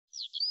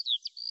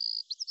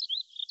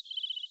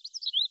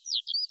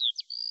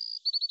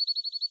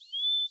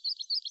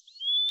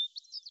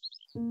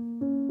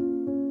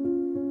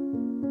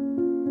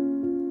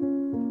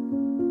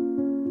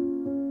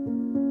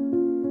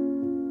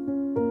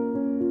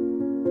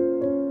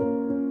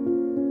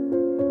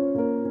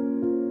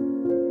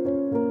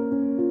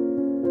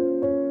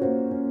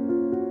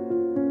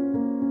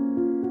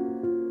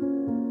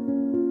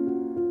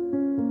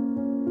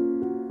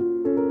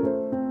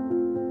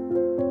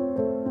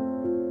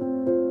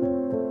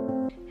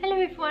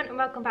everyone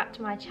and welcome back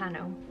to my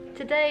channel.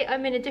 Today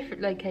I'm in a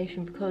different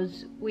location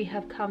because we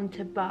have come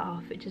to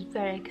Bath, which is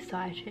very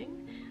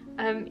exciting.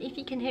 If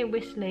you can hear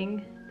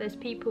whistling, there's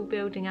people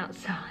building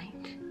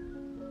outside.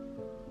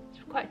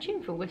 It's quite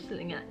tuneful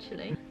whistling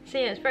actually. So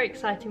yeah, it's very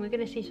exciting. We're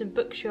going to see some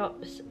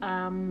bookshops.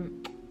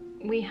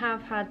 We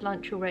have had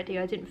lunch already.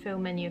 I didn't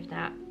film any of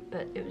that,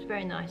 but it was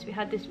very nice. We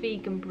had this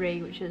vegan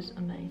brie, which is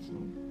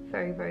amazing.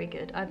 Very, very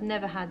good. I've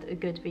never had a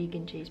good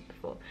vegan cheese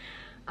before.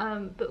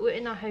 But we're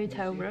in our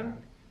hotel room.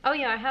 Oh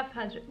yeah, I have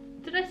had...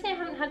 Did I say I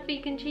haven't had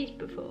vegan cheese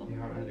before? You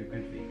haven't had a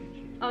good vegan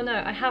cheese? Oh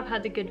no, I have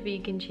had a good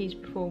vegan cheese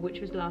before,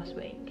 which was last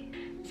week.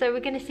 So we're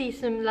going to see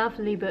some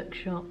lovely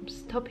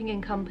bookshops. Topping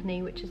and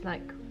Company, which is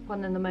like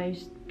one of the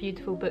most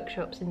beautiful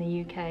bookshops in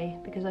the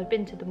UK, because I've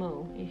been to them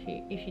all, if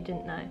you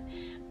didn't know.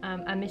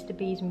 And Mr.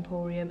 B's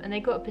Emporium. And they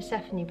got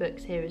Persephone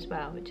books here as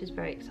well, which is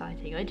very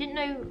exciting. I didn't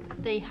know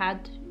they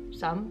had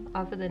some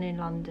other than in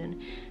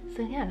London.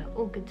 So yeah,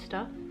 all good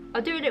stuff.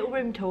 I'll do a little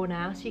room tour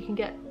now so you can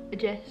get a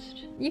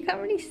gist. You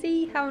can't really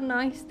see how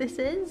nice this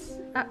is,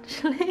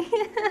 actually.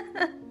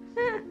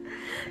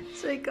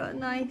 So we got a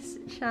nice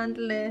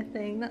chandelier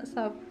thing. That's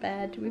our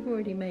bed. We've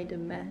already made a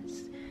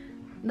mess.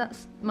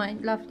 That's my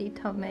lovely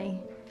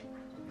tummy.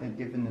 They're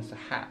giving us a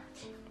hat.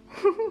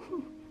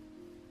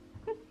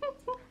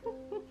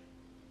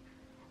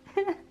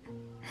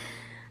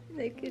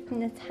 They're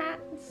giving us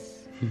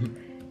hats.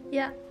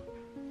 Yeah.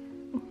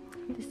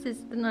 This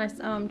is the nice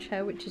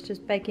armchair, which is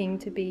just begging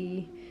to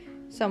be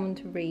someone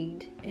to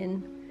read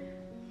in.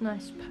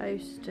 Nice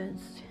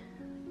posters.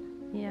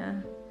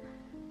 Yeah.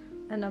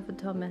 Another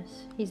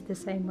Thomas. He's the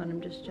same one,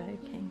 I'm just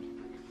joking.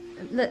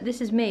 Look,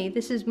 this is me.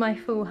 This is my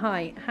full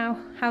height.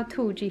 How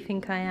tall do you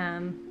think I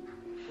am?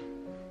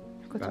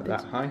 About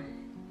that high?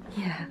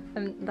 Yeah,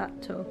 I'm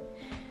that tall.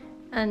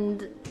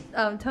 And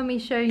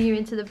Tommy's showing you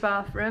into the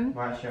bathroom.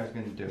 Well, actually, I was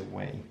going to do a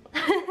wee.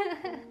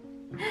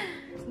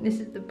 This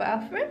is the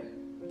bathroom.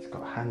 It's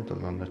got a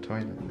handle on the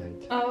toilet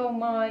lid. Oh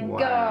my Wow.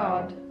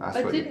 God. That's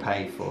what you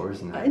pay for,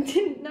 isn't it? I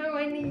didn't know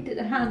I needed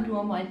a handle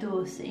on my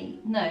door seat.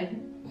 No.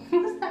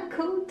 What's that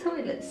called?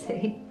 Toilet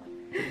seat.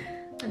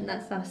 And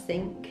that's our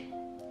sink.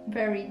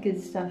 Very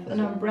good stuff.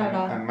 An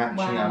umbrella. A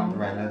matching wow.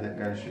 umbrella that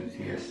goes with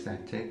the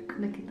aesthetic.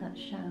 Look at that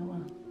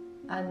shower.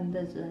 And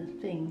there's a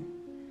thing.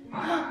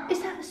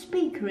 Is that a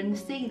speaker in the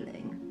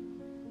ceiling?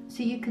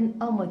 So you can,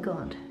 oh my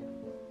God.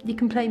 You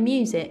can play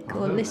music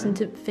or listen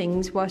to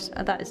things whilst,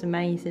 that is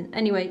amazing.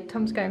 Anyway,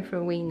 Tom's going for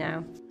a wee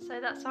now. So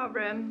that's our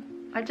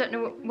room. I don't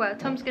know what, well,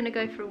 Tom's going to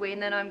go for a wee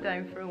and then I'm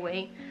going for a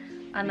wee.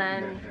 And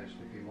then,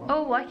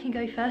 oh, I can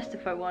go first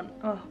if I want.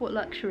 Oh, what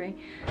luxury.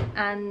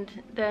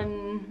 And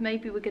then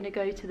maybe we're going to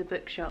go to the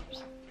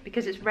bookshops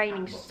because it's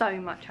raining so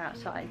much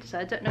outside. So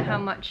I don't know how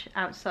much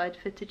outside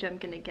footage I'm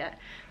going to get.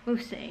 We'll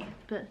see.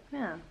 But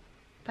yeah,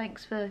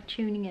 thanks for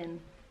tuning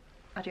in.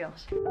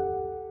 Adios.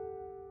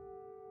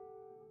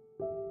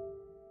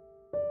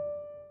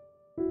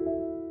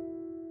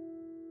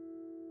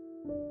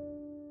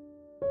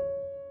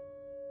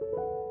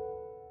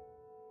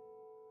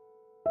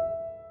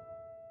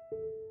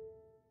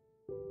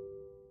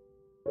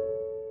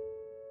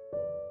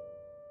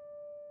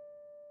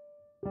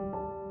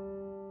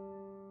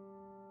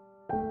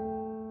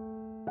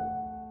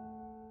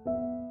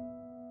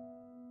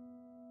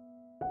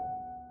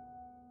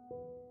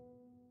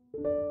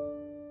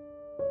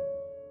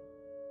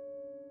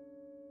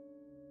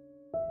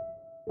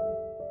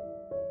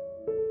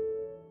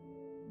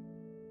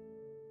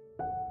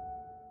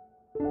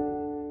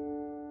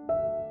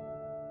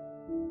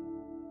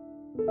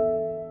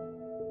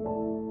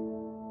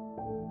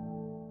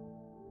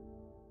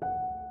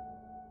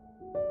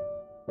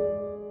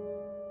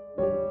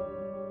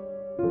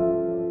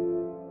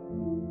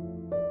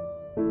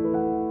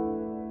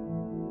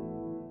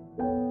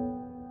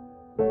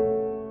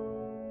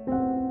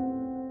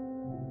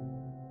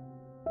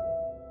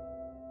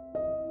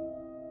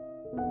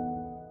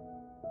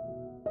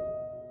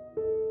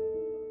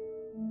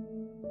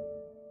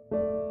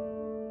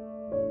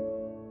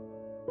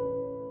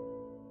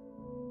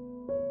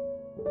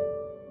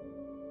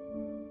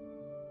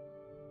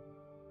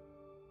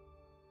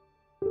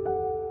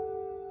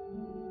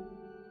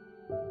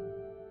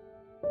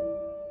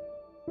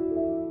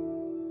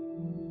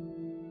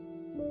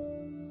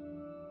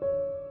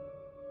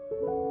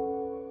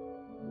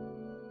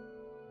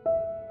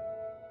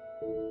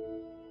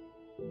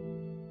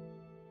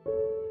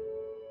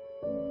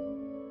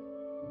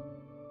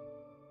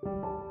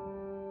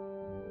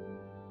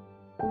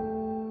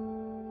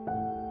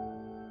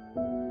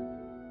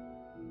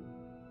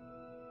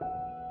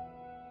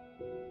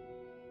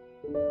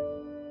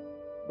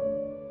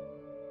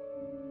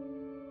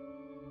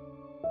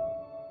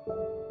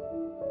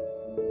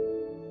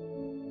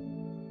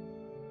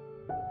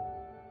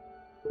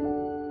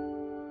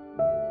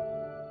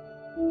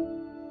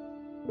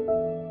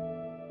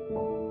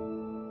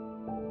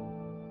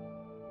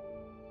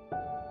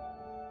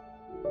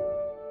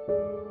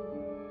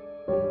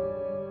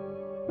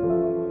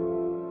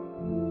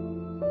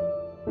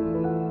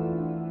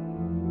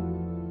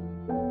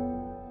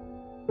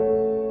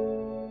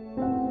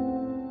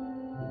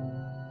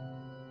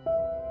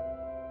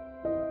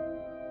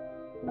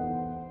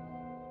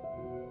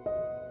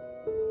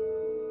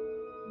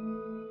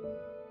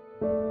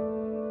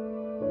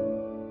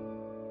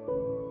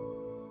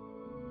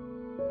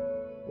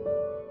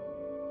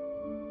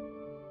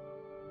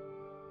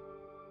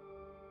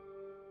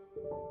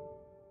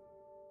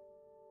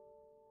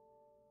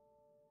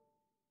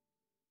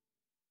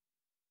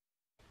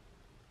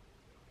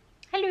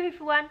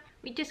 everyone,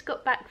 we just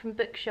got back from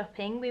book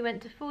shopping. We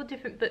went to 4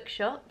 different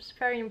bookshops,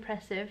 very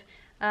impressive.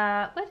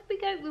 Where did we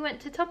go? We went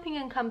to Topping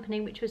and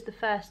Company, which was the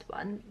first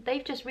one.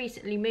 They've just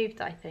recently moved,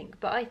 I think,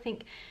 but I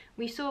think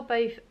we saw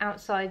both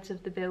outsides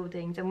of the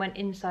buildings and went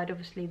inside,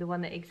 obviously the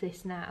one that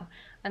exists now,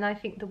 and I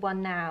think the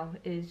one now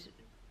is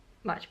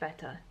much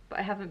better, but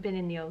I haven't been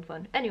in the old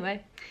one.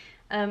 Anyway,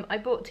 I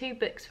bought 2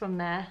 books from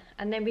there,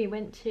 and then we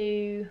went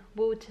to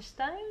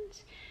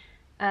Waterstones.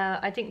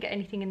 I didn't get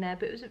anything in there,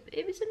 but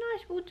it was a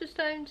nice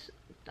Waterstones.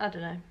 I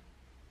don't know.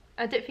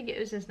 I don't think it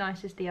was as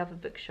nice as the other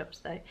bookshops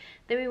though.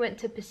 Then we went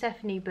to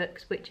Persephone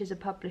Books, which is a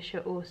publisher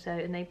also,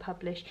 and they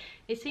publish,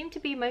 it seemed to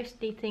be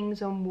mostly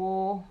things on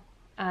war,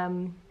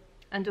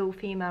 and all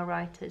female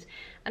writers.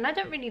 And I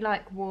don't really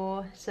like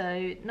war,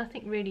 so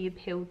nothing really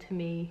appealed to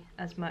me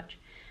as much.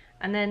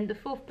 And then the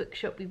 4th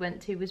bookshop we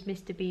went to was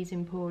Mr. B's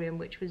Emporium,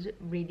 which was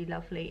really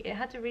lovely. It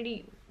had a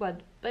really, well,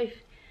 both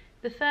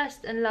the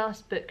first and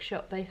last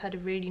bookshop both had a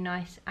really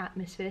nice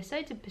atmosphere.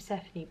 So did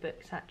Persephone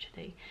Books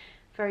actually.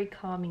 Very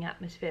calming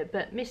atmosphere.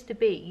 But Mr.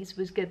 B's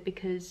was good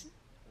because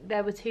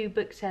there were 2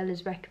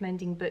 booksellers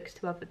recommending books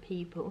to other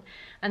people,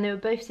 and they were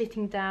both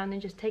sitting down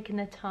and just taking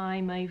their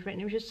time over it,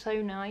 and it was just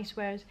so nice.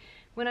 Whereas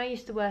when I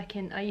used to work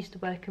in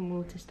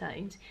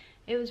Waterstones,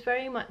 it was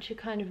very much a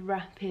kind of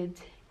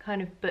rapid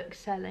kind of book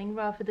selling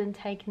rather than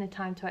taking the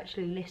time to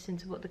actually listen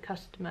to what the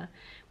customer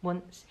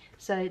wants.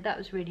 So that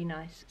was really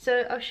nice.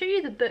 So I'll show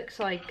you the books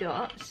I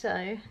got.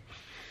 So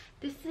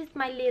this is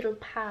my little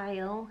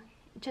pile,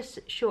 just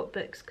short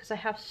books, because I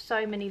have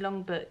so many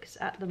long books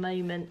at the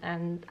moment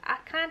and I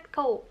can't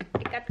cope.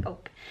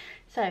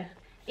 So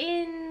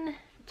in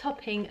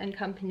Topping and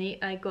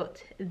Company I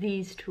got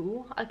these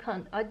 2.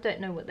 I don't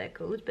know what they're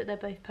called, but they're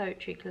both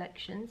poetry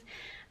collections,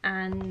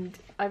 and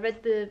I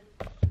read the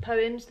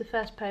poems, the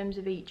first poems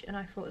of each, and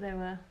I thought they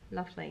were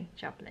lovely,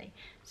 jubbly.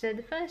 So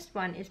the first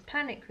one is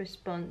Panic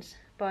Response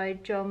by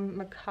John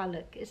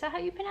McCulloch. Is that how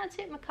you pronounce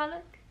it,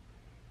 McCulloch?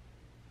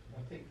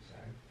 I think so.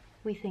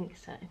 We think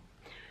so.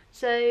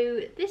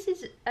 So this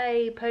is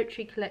a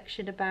poetry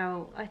collection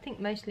about, I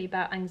think mostly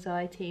about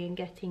anxiety and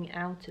getting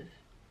out of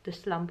the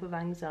slump of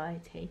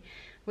anxiety,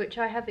 which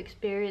I have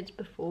experienced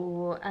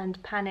before,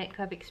 and panic,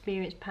 I've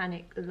experienced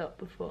panic a lot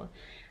before.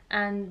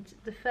 And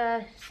the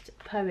first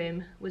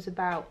poem was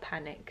about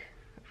panic.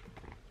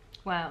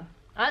 Wow.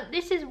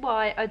 This is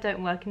why I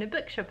don't work in a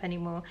bookshop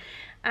anymore.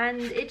 And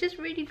it just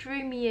really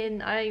drew me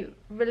in. I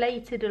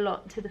related a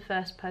lot to the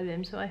first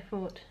poem, so I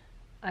thought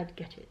I'd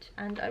get it.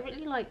 And I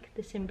really like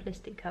the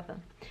simplistic cover.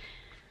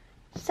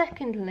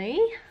 Secondly,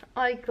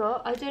 I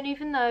don't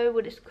even know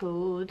what it's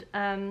called.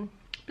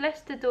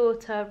 Bless the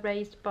Daughter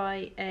Raised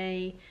by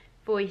a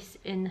Voice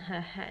in Her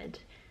Head.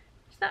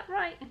 Is that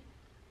right?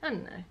 I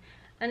don't know.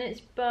 And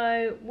it's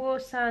by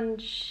Warsan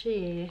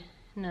Shire.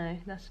 No,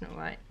 that's not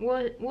right.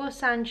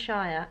 Warsan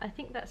Shire. I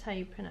think that's how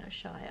you pronounce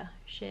Shire.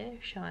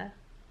 Shire.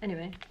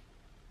 Anyway,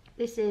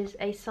 this is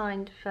a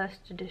signed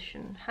 1st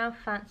edition. How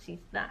fancy is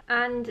that?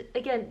 And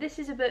again, this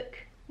is a book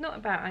not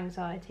about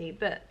anxiety,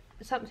 but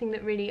something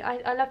that really,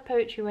 I love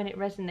poetry when it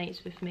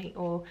resonates with me,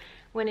 or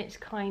when it's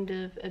kind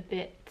of a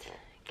bit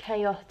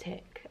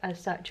chaotic as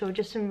such, or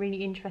just some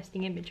really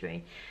interesting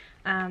imagery.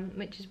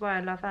 Which is why I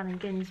love Allen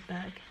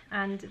Ginsberg.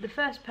 And the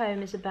first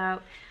poem is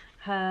about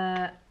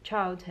her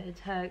childhood,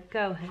 her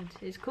girlhood.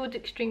 It's called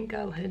Extreme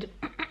Girlhood.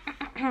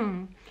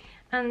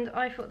 And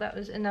I thought that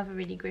was another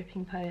really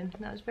gripping poem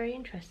that I was very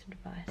interested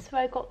by, so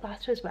I got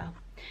that as well.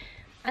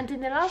 And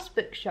in the last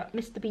bookshop,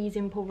 Mr. B's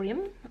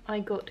Emporium, I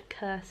got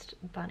Cursed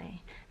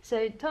Bunny.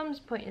 So Tom's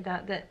pointed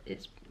out that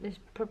it's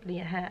probably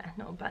a hare,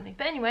 not a bunny.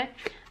 But anyway,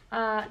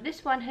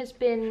 this one has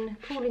been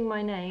calling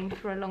my name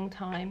for a long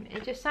time.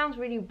 It just sounds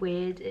really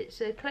weird.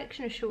 It's a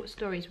collection of short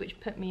stories which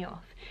put me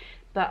off.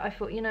 But I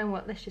thought, you know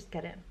what, let's just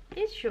get it.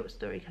 It's a short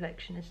story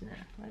collection, isn't it?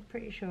 I'm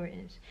pretty sure it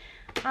is.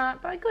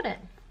 But I got it.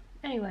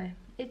 Anyway,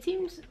 it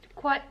seems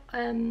quite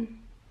on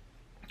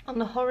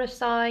the horror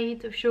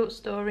side of short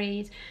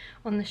stories,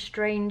 on the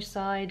strange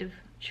side of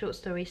short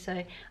stories, so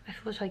I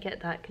thought I'd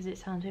get that because it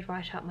sounded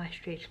right up my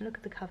street. And look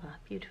at the cover,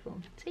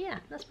 beautiful. So yeah,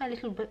 that's my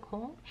little book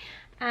haul.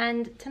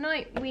 And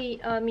tonight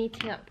we are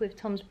meeting up with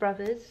Tom's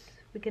brothers.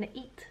 We're going to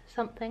eat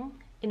something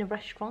in a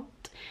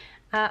restaurant.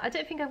 I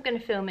don't think I'm going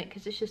to film it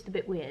because it's just a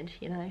bit weird,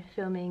 you know,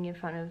 filming in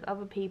front of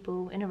other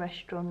people in a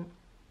restaurant.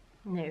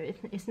 No,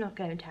 it's not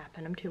going to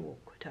happen. I'm too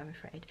awkward, I'm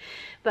afraid.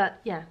 But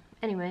yeah,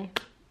 anyway,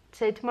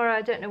 so tomorrow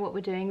I don't know what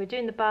we're doing. We're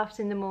doing the baths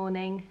in the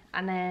morning,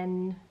 and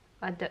then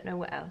I don't know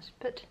what else.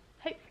 But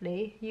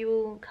hopefully you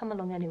will come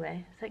along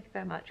anyway. Thank you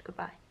very much.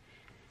 Goodbye.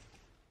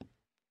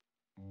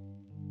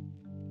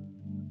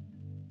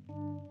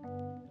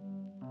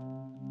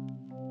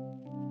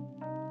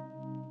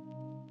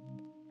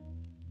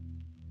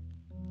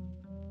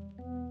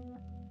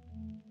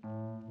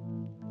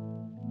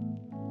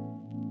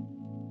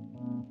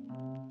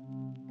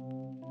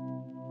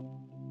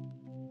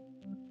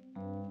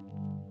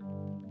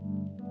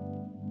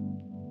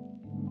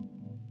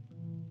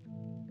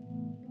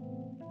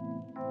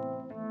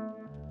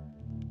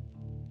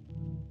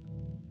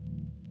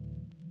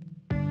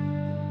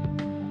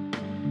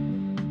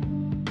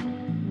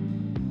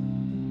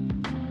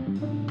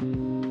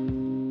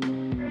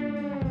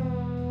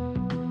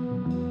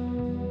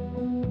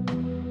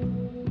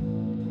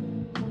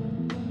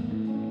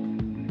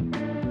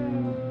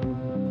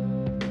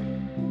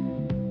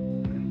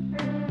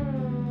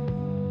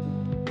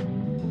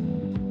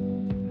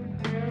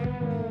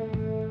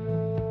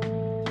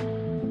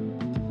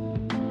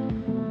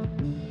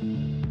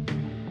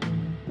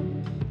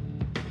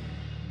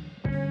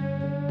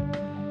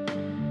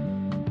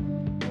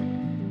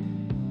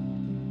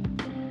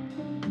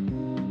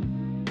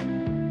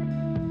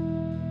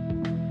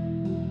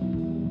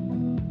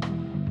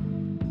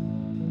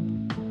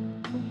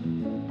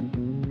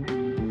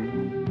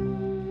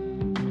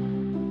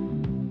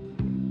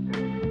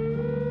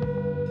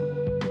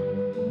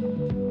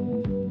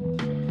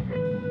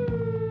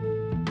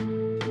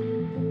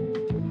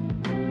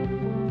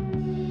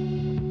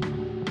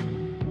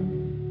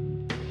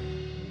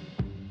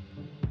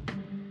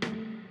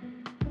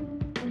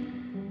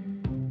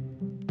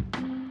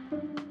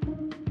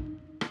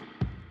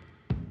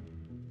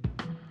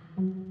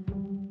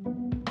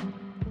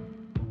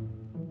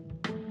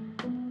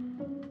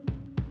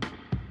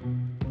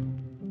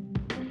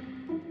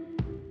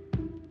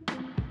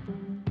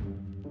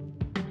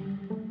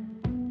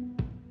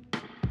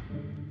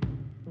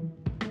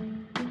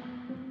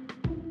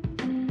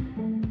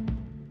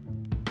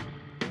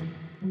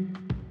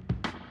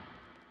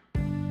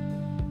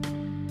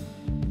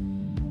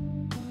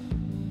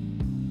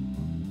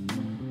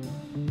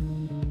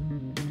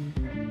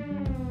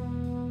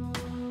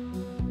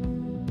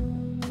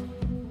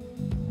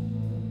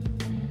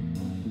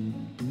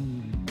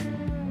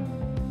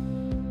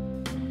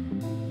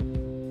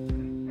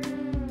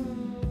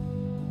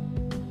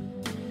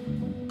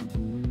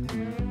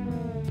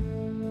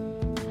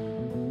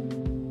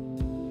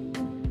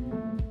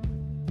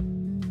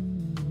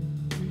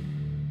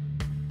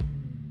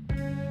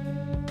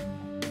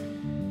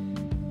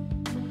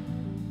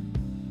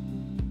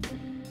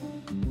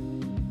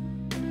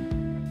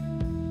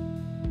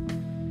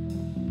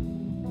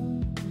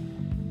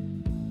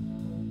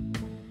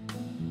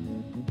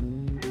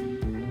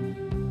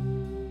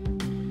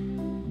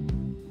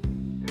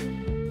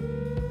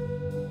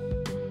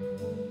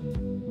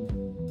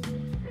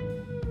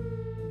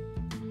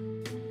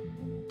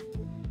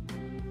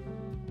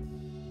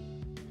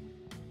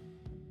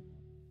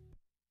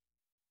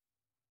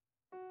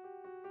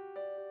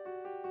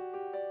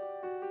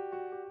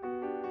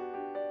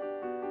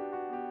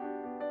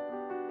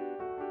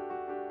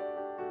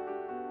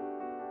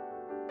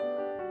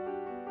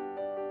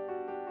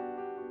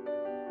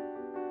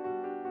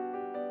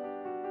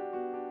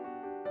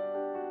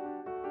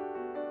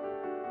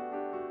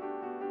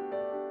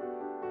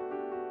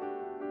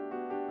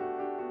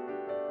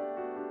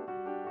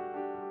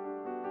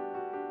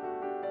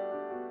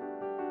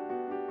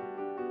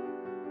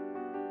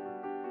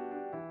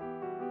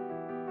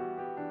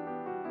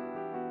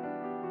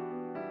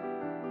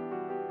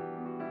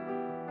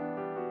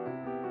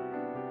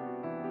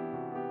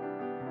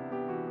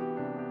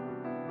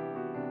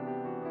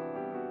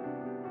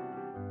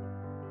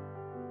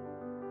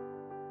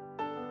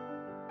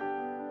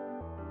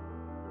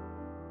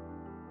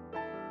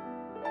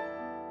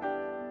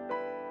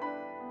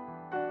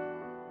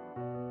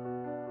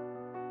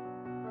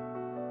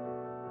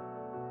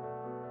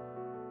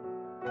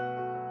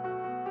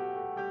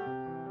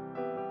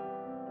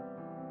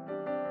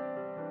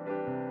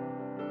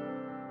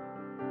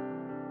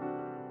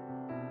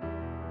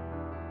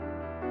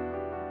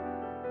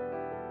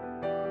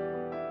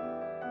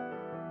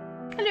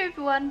 Hello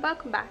everyone,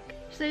 welcome back.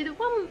 So the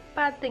one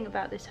bad thing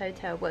about this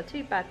hotel, well,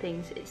 two bad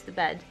things, it's the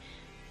bed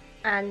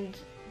and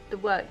the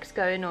work's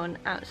going on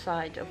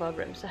outside of our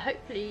room. So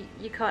hopefully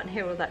you can't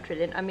hear all that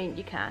drilling. I mean,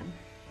 you can,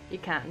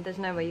 there's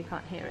no way you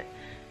can't hear it.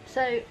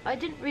 So I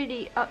didn't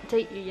really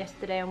update you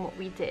yesterday on what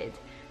we did.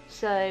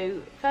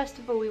 So first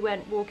of all, we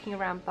went walking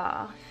around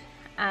Bath,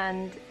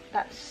 and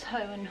that's so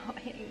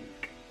annoying.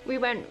 We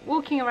went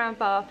walking around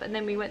Bath, and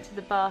then we went to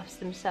the baths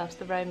themselves,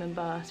 the Roman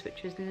baths,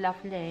 which was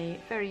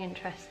lovely, very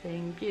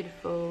interesting,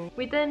 beautiful.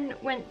 We then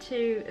went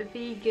to a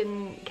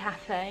vegan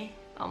cafe.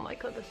 Oh my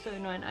god, that's so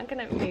annoying. I'm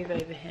gonna move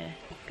over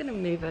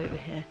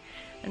here.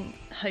 And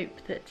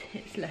hope that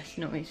it's less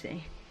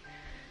noisy.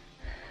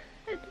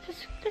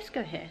 Let's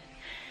go here.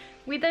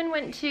 We then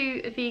went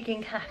to a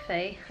vegan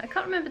cafe. I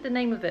can't remember the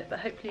name of it, but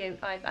hopefully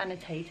I've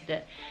annotated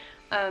it.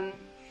 And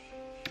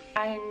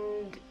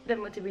then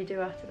what did we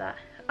do after that?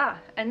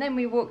 And then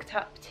we walked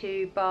up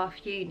to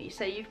Bath Uni.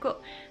 So you've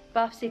got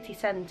Bath City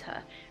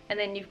Centre, and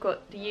then you've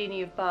got the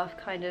Uni of Bath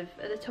kind of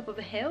at the top of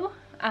a hill,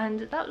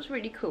 and that was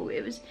really cool.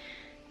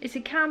 It's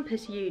a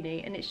campus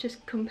uni, and it's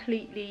just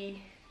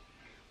completely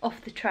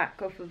off the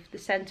track, off of the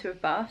centre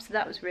of Bath, so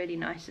that was really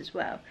nice as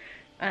well.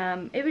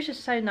 It was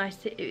just so nice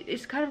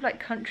it's kind of like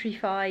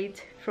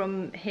countrified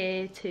from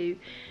here to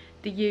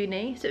the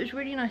uni, so it was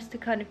really nice to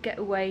kind of get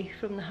away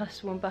from the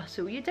hustle and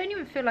bustle. You don't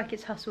even feel like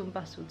it's hustle and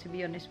bustle, to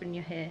be honest, when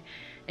you're here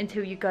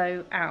until you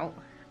go out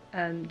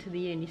to the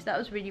uni, so that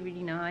was really,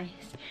 really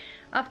nice.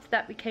 After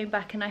that we came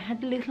back and I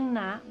had a little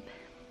nap.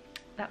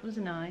 That was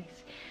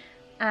nice.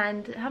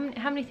 And how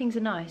many things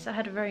are nice? I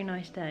had a very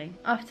nice day.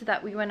 After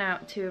that we went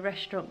out to a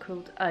restaurant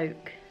called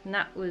Oak, and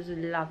that was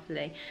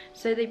lovely.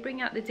 So they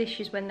bring out the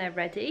dishes when they're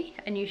ready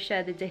and you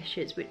share the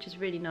dishes, which is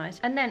really nice.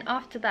 And then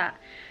after that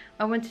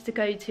I wanted to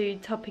go to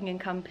Topping and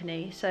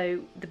Company, so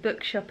the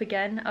bookshop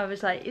again. I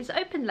was like, it's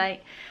open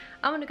late,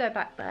 I want to go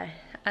back there.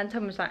 And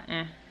Tom was like,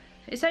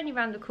 it's only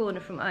around the corner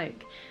from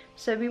Oak.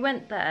 So we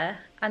went there,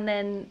 and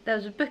then there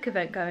was a book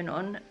event going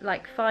on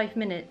like 5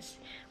 minutes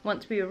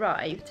once we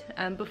arrived,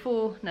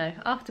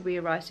 after we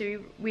arrived, so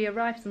we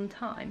arrived on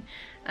time,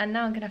 and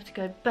now I'm gonna have to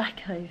go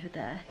back over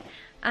there.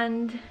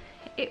 And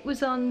it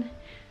was on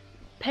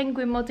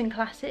Penguin Modern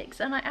Classics,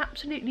 and I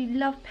absolutely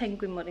love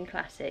Penguin Modern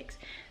Classics.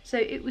 So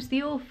it was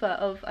the author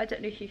of, I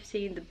don't know if you've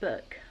seen the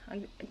book,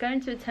 I'm going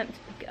to attempt to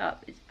pick it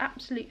up, it's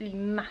absolutely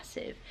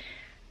massive.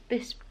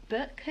 This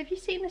book, have you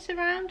seen this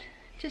around?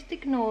 Just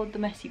ignore the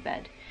messy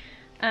bed.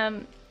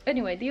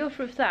 Anyway, the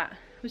author of that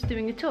was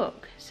doing a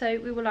talk, so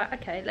we were like,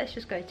 okay, let's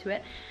just go to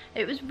it.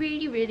 It was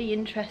really, really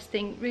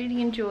interesting,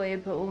 really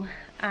enjoyable,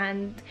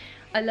 and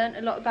I learnt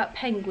a lot about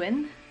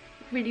Penguin.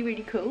 Really,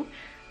 really cool.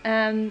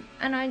 And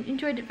I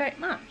enjoyed it very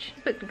much.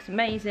 The book looks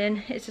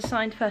amazing. It's a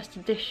signed first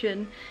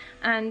edition,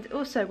 and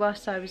also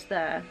whilst I was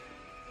there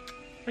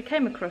I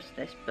came across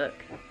this book,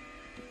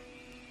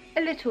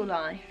 A Little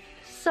Life,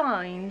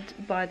 signed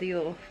by the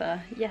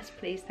author. Yes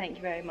please, thank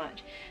you very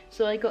much.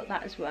 So I got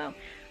that as well,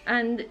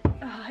 and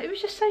it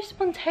was just so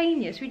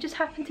spontaneous. We just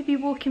happened to be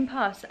walking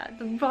past at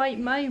the right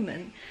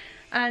moment,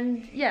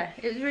 and yeah,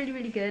 it was really,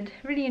 really good,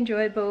 really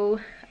enjoyable.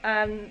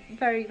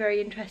 Very,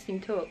 very interesting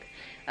talk.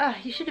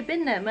 You should have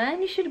been there,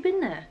 man, you should have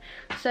been there.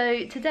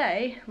 So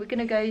today we're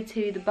gonna go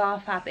to the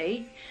Bath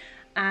Abbey,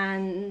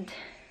 and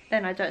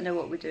then I don't know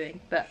what we're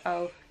doing, but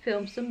I'll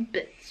film some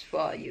bits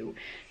for you.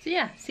 So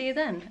yeah, see you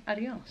then.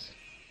 Adios.